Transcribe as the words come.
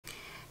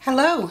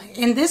Hello,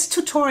 in this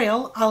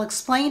tutorial I'll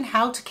explain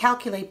how to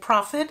calculate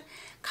profit,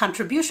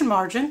 contribution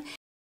margin,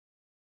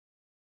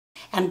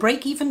 and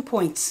break-even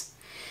points.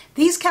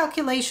 These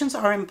calculations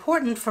are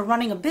important for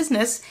running a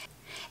business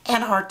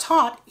and are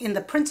taught in the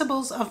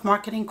Principles of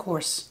Marketing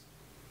course.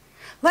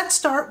 Let's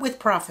start with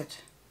profit.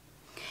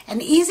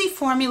 An easy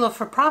formula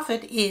for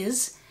profit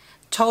is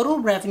total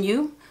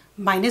revenue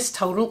minus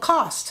total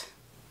cost.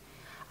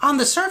 On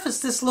the surface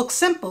this looks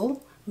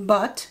simple,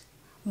 but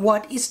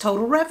what is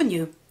total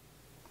revenue?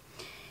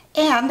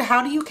 And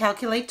how do you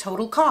calculate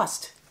total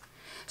cost?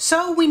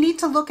 So we need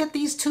to look at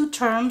these two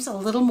terms a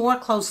little more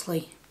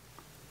closely.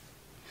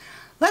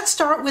 Let's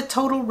start with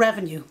total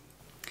revenue.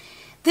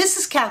 This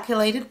is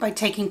calculated by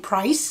taking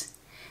price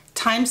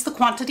times the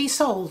quantity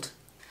sold.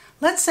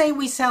 Let's say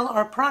we sell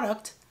our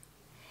product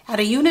at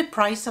a unit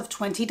price of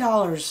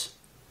 $20.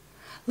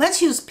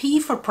 Let's use P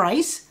for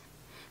price,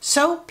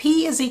 so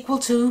P is equal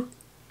to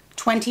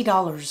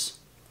 $20.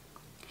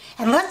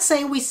 And let's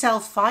say we sell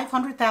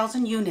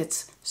 500,000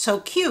 units, so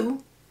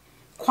Q,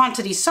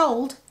 quantity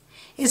sold,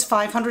 is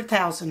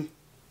 500,000.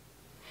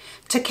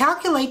 To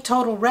calculate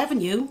total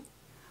revenue,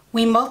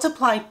 we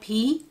multiply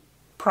P,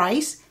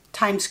 price,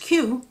 times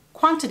Q,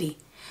 quantity.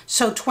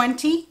 So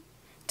 20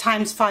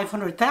 times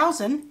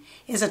 500,000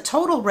 is a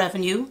total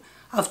revenue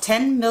of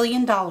 $10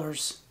 million.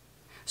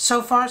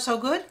 So far, so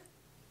good?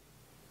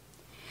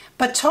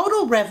 But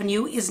total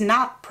revenue is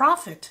not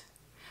profit.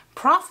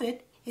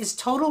 Profit is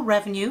total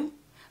revenue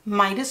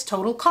minus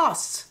total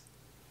costs.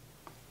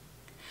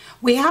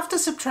 We have to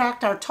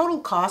subtract our total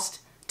cost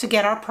to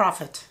get our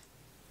profit.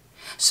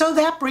 So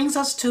that brings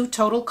us to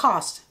total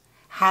cost.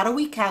 How do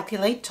we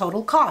calculate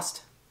total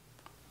cost?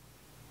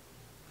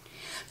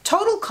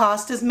 Total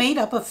cost is made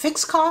up of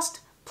fixed cost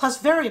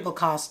plus variable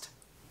cost.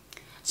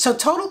 So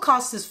total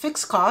cost is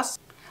fixed cost.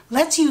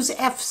 Let's use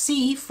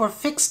FC for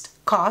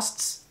fixed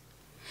costs.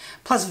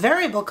 Plus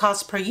variable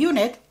cost per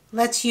unit.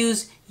 Let's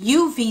use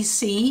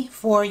UVC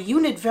for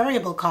unit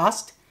variable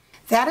cost.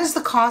 That is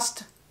the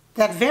cost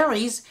that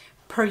varies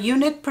per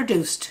unit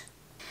produced.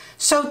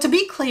 So to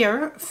be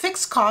clear,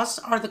 fixed costs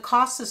are the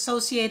costs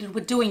associated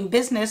with doing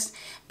business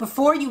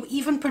before you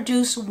even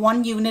produce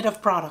one unit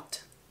of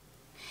product.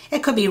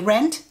 It could be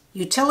rent,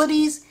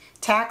 utilities,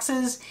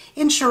 taxes,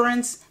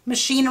 insurance,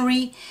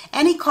 machinery,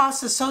 any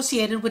costs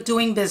associated with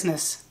doing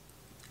business.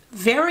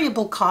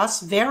 Variable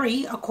costs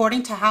vary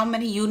according to how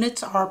many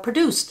units are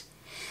produced.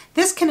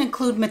 This can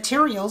include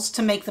materials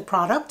to make the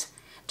product,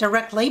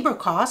 direct labor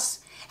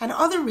costs, and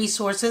other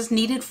resources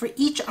needed for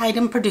each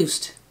item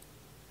produced.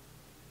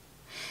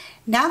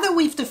 Now that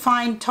we've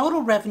defined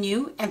total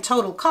revenue and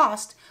total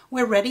cost,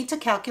 we're ready to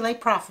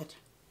calculate profit.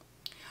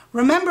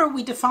 Remember,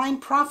 we define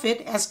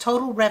profit as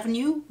total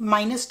revenue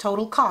minus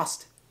total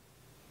cost.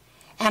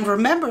 And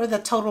remember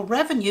that total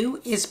revenue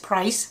is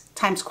price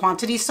times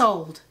quantity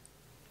sold.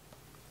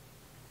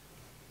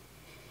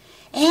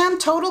 And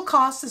total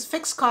cost is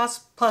fixed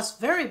cost plus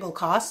variable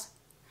cost.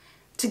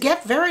 To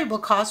get variable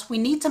cost, we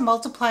need to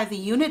multiply the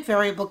unit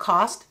variable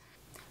cost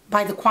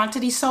by the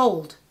quantity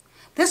sold.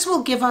 This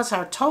will give us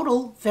our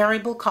total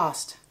variable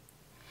cost.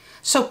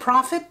 So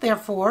profit,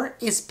 therefore,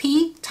 is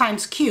P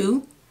times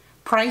Q,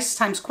 price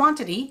times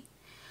quantity,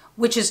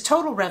 which is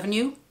total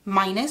revenue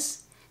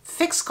minus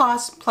fixed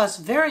cost plus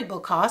variable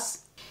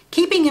costs,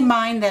 keeping in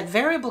mind that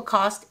variable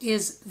cost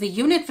is the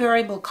unit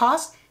variable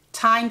cost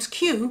times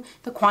Q,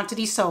 the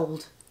quantity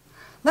sold.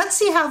 Let's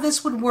see how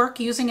this would work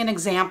using an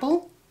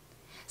example.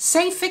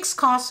 Say fixed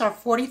costs are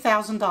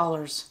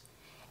 $40,000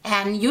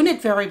 and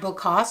unit variable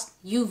cost,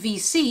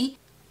 UVC,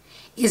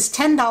 is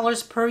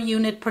 $10 per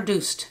unit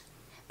produced.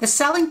 The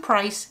selling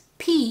price,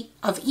 P,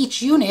 of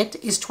each unit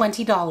is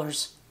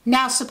 $20.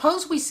 Now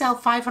suppose we sell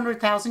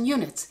 500,000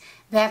 units.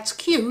 That's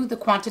Q, the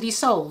quantity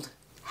sold.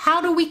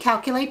 How do we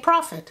calculate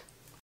profit?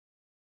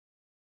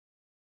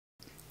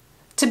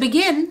 To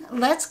begin,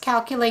 let's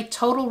calculate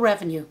total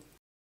revenue.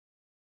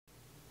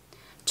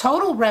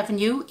 Total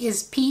revenue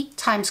is P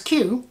times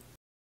Q,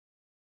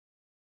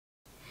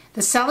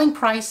 the selling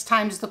price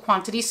times the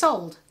quantity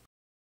sold.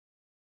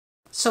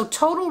 So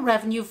total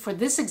revenue for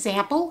this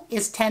example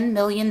is $10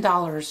 million.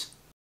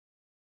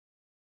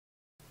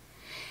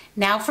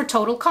 Now for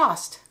total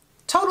cost.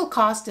 Total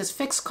cost is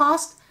fixed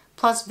cost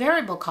plus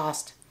variable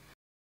cost.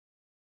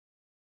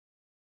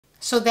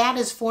 So that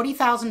is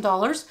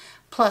 $40,000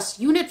 plus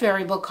unit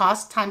variable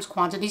cost times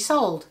quantity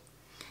sold.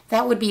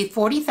 That would be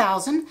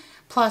 $40,000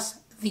 plus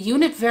the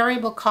unit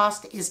variable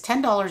cost is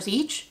 $10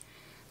 each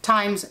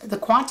times the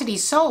quantity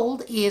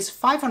sold is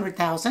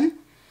 500,000.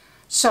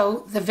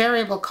 So the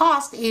variable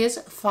cost is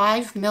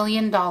 $5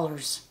 million.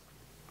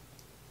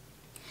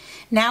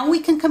 Now we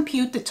can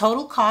compute the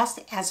total cost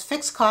as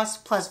fixed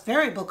cost plus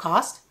variable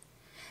cost.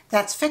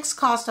 That's fixed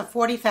cost of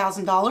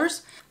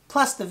 $40,000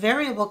 plus the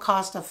variable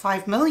cost of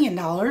 $5 million,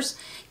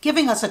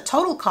 giving us a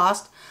total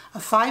cost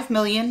of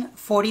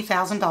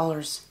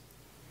 $5,040,000.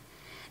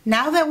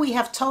 Now that we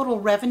have total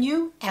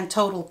revenue and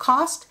total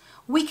cost,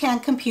 we can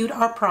compute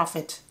our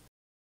profit.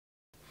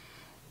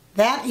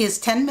 That is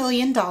 $10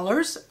 million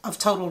of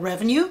total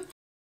revenue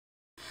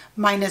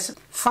minus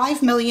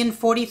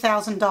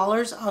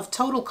 $5,040,000 of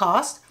total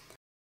cost,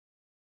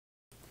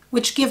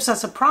 which gives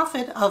us a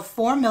profit of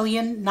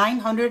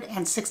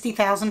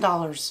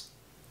 $4,960,000.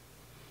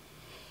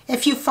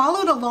 If you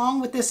followed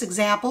along with this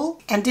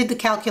example and did the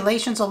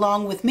calculations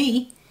along with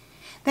me,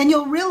 then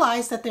you'll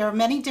realize that there are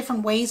many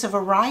different ways of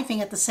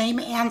arriving at the same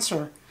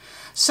answer.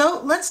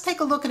 So let's take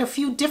a look at a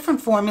few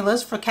different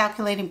formulas for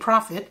calculating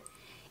profit.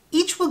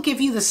 Each will give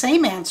you the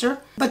same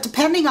answer, but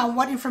depending on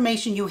what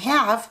information you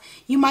have,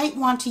 you might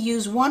want to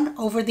use one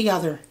over the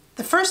other.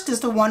 The first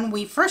is the one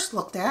we first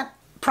looked at.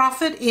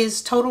 Profit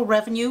is total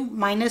revenue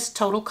minus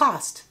total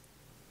cost.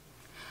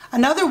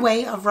 Another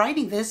way of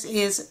writing this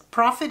is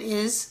profit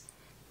is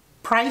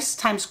price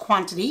times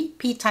quantity,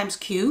 P times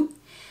Q,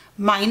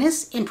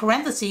 minus, in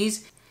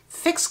parentheses,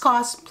 fixed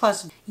cost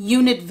plus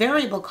unit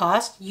variable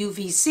cost,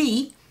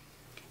 UVC,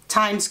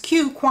 times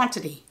Q,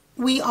 quantity.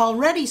 We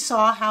already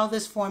saw how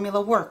this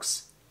formula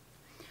works.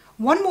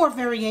 One more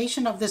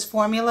variation of this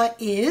formula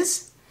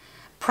is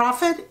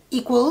profit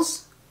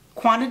equals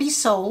quantity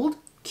sold,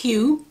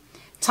 Q,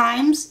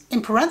 times,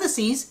 in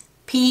parentheses,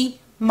 P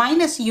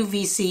minus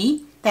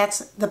UVC, that's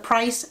the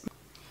price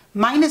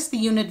minus the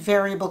unit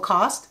variable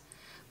cost,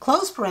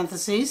 close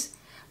parentheses,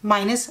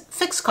 minus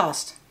fixed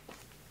cost.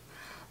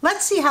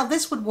 Let's see how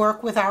this would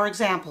work with our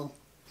example.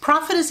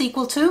 Profit is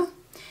equal to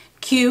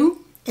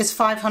Q is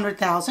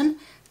 $500,000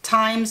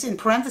 times, in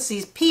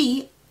parentheses,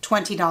 P,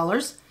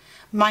 $20,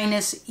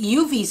 minus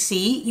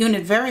UVC,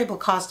 unit variable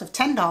cost of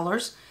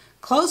 $10,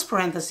 close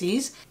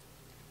parentheses,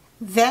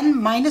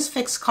 then minus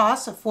fixed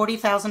costs of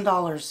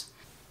 $40,000.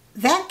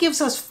 That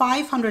gives us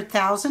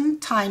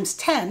 $500,000 times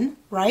 10,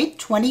 right?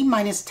 20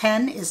 minus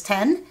 10 is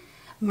 10,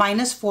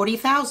 minus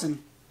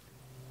 40,000.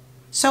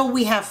 So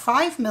we have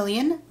 5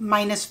 million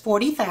minus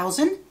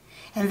 40,000,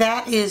 and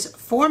that is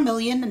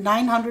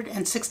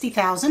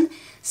 4,960,000,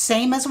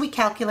 same as we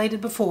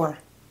calculated before.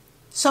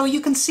 So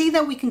you can see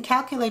that we can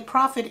calculate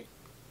profit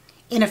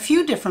in a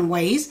few different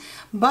ways,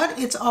 but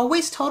it's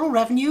always total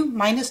revenue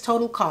minus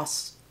total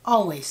costs,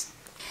 always.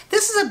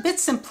 This is a bit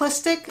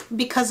simplistic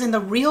because in the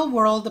real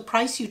world, the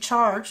price you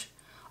charge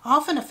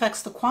often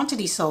affects the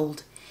quantity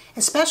sold,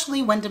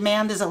 especially when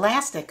demand is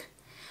elastic.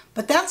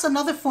 But that's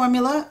another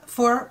formula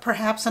for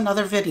perhaps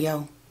another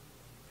video.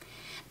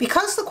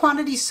 Because the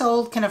quantity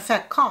sold can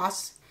affect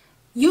costs,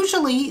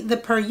 usually the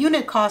per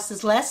unit cost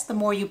is less the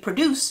more you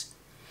produce,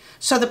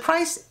 so the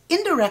price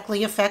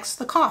indirectly affects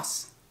the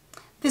costs.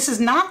 This is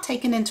not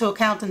taken into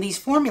account in these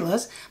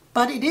formulas,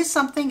 but it is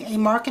something a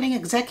marketing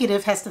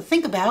executive has to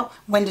think about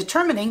when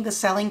determining the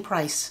selling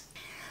price.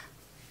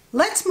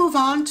 Let's move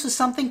on to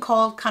something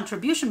called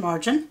contribution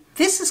margin.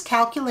 This is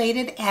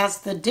calculated as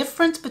the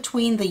difference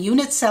between the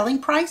unit selling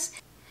price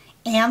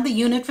and the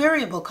unit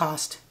variable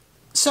cost.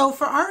 So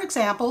for our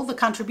example, the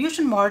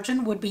contribution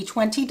margin would be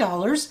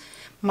 $20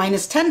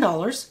 minus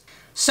 $10,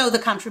 so the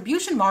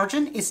contribution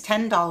margin is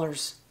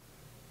 $10.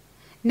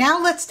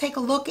 Now let's take a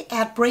look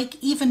at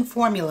break-even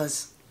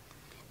formulas.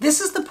 This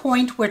is the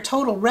point where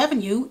total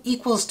revenue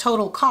equals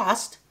total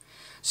cost,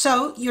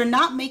 so you're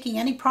not making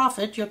any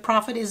profit, your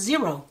profit is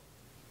zero.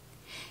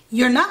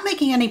 You're not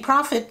making any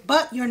profit,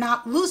 but you're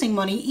not losing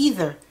money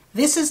either.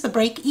 This is the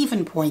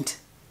break-even point.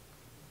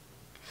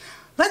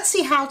 Let's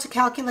see how to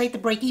calculate the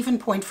break-even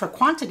point for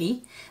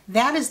quantity.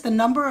 That is the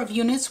number of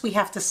units we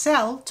have to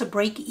sell to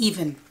break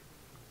even.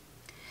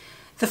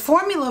 The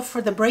formula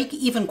for the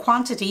break-even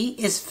quantity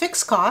is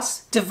fixed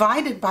costs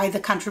divided by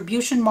the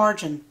contribution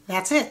margin.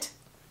 That's it.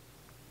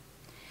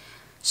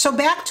 So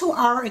back to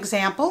our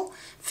example,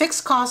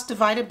 fixed cost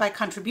divided by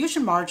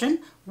contribution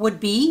margin would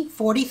be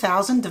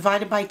 40,000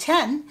 divided by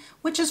 10,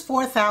 which is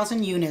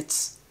 4,000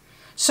 units.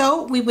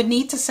 So we would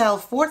need to sell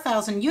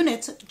 4,000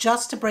 units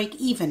just to break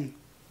even.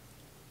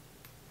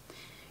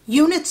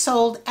 Units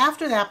sold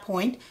after that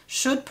point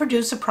should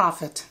produce a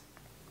profit.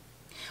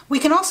 We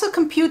can also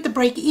compute the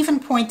break-even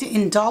point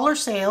in dollar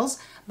sales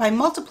by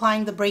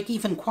multiplying the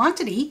break-even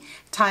quantity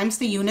times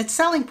the unit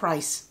selling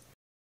price.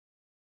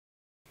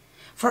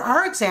 For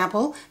our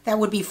example, that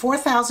would be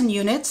 4,000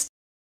 units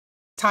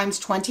times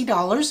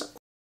 $20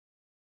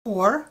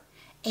 or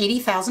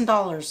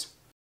 $80,000.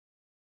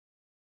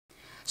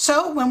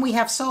 So when we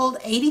have sold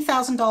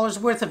 $80,000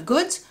 worth of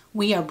goods,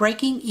 we are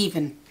breaking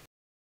even.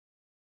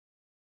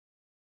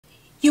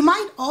 You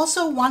might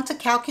also want to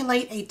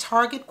calculate a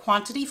target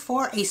quantity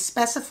for a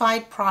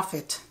specified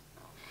profit.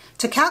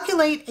 To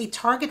calculate a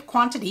target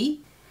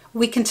quantity,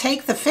 we can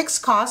take the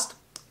fixed cost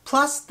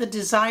plus the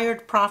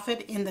desired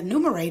profit in the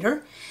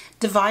numerator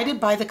divided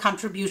by the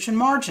contribution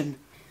margin.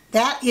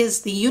 That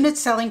is the unit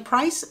selling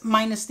price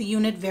minus the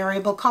unit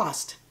variable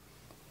cost.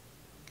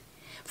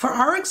 For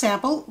our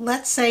example,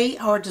 let's say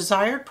our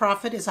desired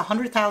profit is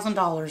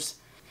 $100,000.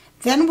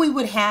 Then we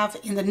would have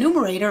in the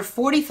numerator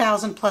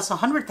 40,000 plus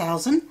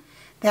 100,000.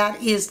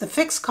 That is the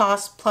fixed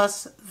cost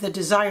plus the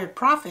desired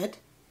profit,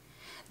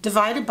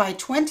 divided by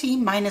 20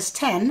 minus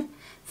 10,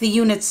 the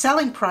unit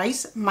selling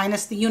price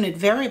minus the unit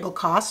variable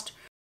cost.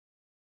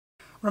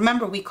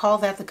 Remember, we call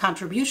that the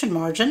contribution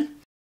margin.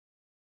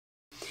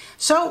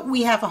 So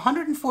we have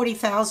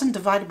 140,000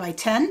 divided by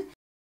 10,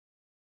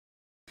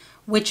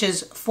 which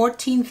is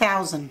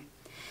 14,000.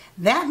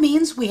 That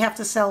means we have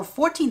to sell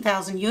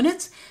 14,000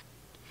 units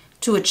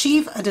to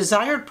achieve a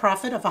desired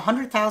profit of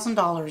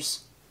 $100,000.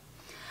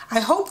 I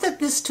hope that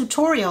this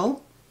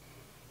tutorial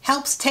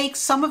helps take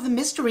some of the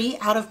mystery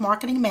out of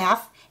marketing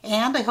math,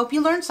 and I hope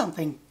you learned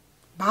something.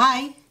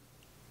 Bye!